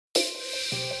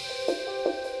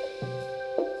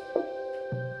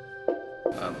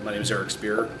My name is Eric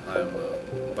Spear. I'm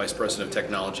Vice President of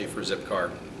Technology for Zipcar,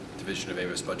 division of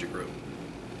Avis Budget Group.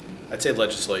 I'd say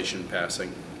legislation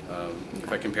passing.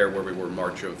 If I compare where we were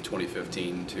March of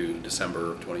 2015 to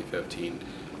December of 2015,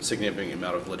 a significant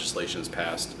amount of legislation has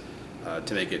passed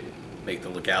to make the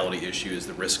legality issues,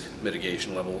 the risk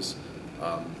mitigation levels,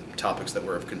 topics that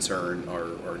were of concern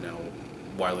are now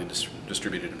widely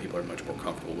distributed and people are much more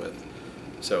comfortable with.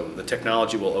 So the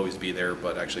technology will always be there,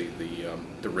 but actually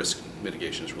the risk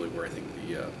mitigation is really where I think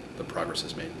the progress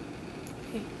is made.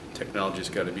 Okay. Technology's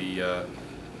got to be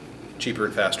cheaper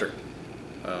and faster.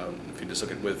 If you just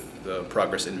look at with the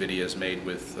progress NVIDIA has made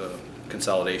with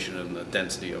consolidation and the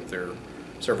density of their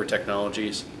server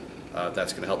technologies,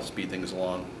 that's going to help speed things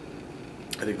along.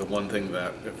 I think the one thing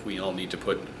that if we all need to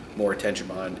put more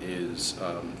attention on is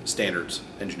standards,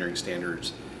 engineering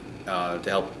standards, to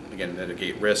help, again,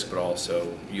 mitigate risk, but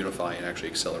also unify and actually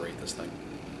accelerate this thing.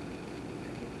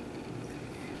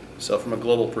 So from a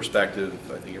global perspective,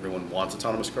 I think everyone wants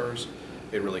autonomous cars.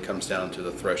 It really comes down to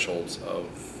the thresholds of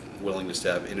willingness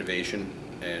to have innovation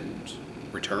and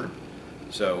return.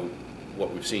 So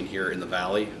what we've seen here in the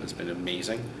Valley has been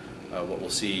amazing. What we'll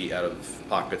see out of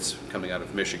pockets coming out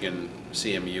of Michigan,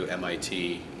 CMU,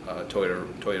 MIT,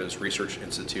 Toyota's Research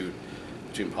Institute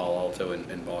between Palo Alto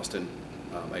and Boston.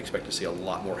 I expect to see a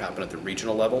lot more happen at the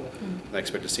regional level, and I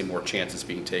expect to see more chances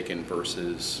being taken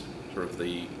versus sort of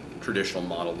the traditional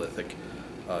monolithic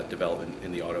development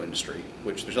in the auto industry,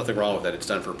 which there's nothing wrong with that. It's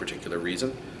done for a particular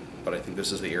reason, but I think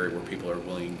this is the area where people are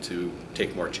willing to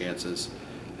take more chances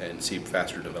and see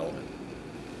faster development.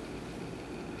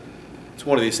 It's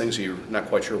one of these things you're not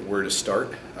quite sure where to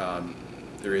start.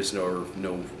 There is no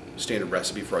standard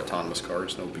recipe for autonomous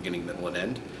cars, no beginning, middle, and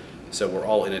end. So we're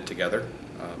all in it together.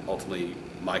 Ultimately,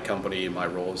 my company and my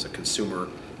role is a consumer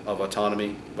of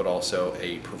autonomy, but also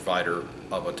a provider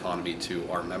of autonomy to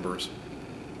our members.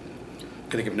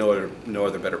 I think of no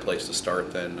other better place to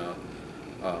start than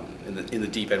in the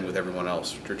deep end with everyone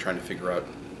else. We're trying to figure out,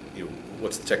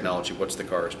 what's the technology, what's the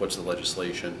cars, what's the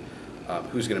legislation,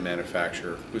 who's going to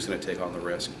manufacture, who's going to take on the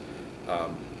risk.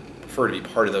 Prefer to be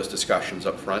part of those discussions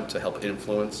up front to help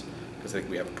influence, because I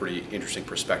think we have a pretty interesting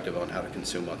perspective on how to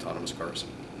consume autonomous cars.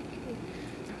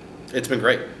 It's been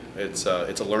great. It's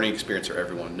a learning experience for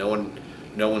everyone. No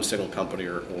one single company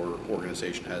or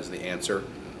organization has the answer.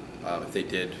 If they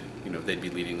did, they'd be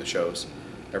leading the shows.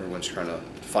 Everyone's trying to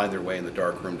find their way in the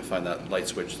dark room to find that light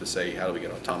switch to say, how do we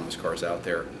get autonomous cars out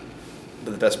there?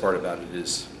 But the best part about it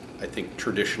is, I think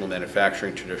traditional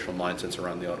manufacturing, traditional mindsets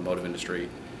around the automotive industry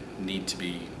need to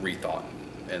be rethought.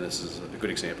 And this is a good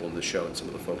example in the show and some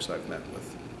of the folks I've met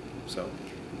with. So,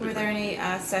 were there any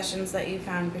sessions that you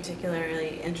found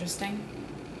particularly interesting?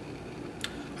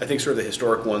 I think sort of the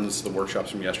historic ones, the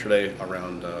workshops from yesterday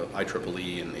around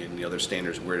IEEE and the other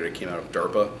standards where it came out of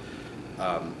DARPA.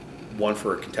 One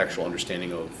for a contextual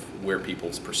understanding of where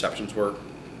people's perceptions were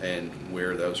and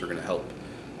where those are going to help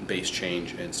base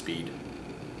change and speed.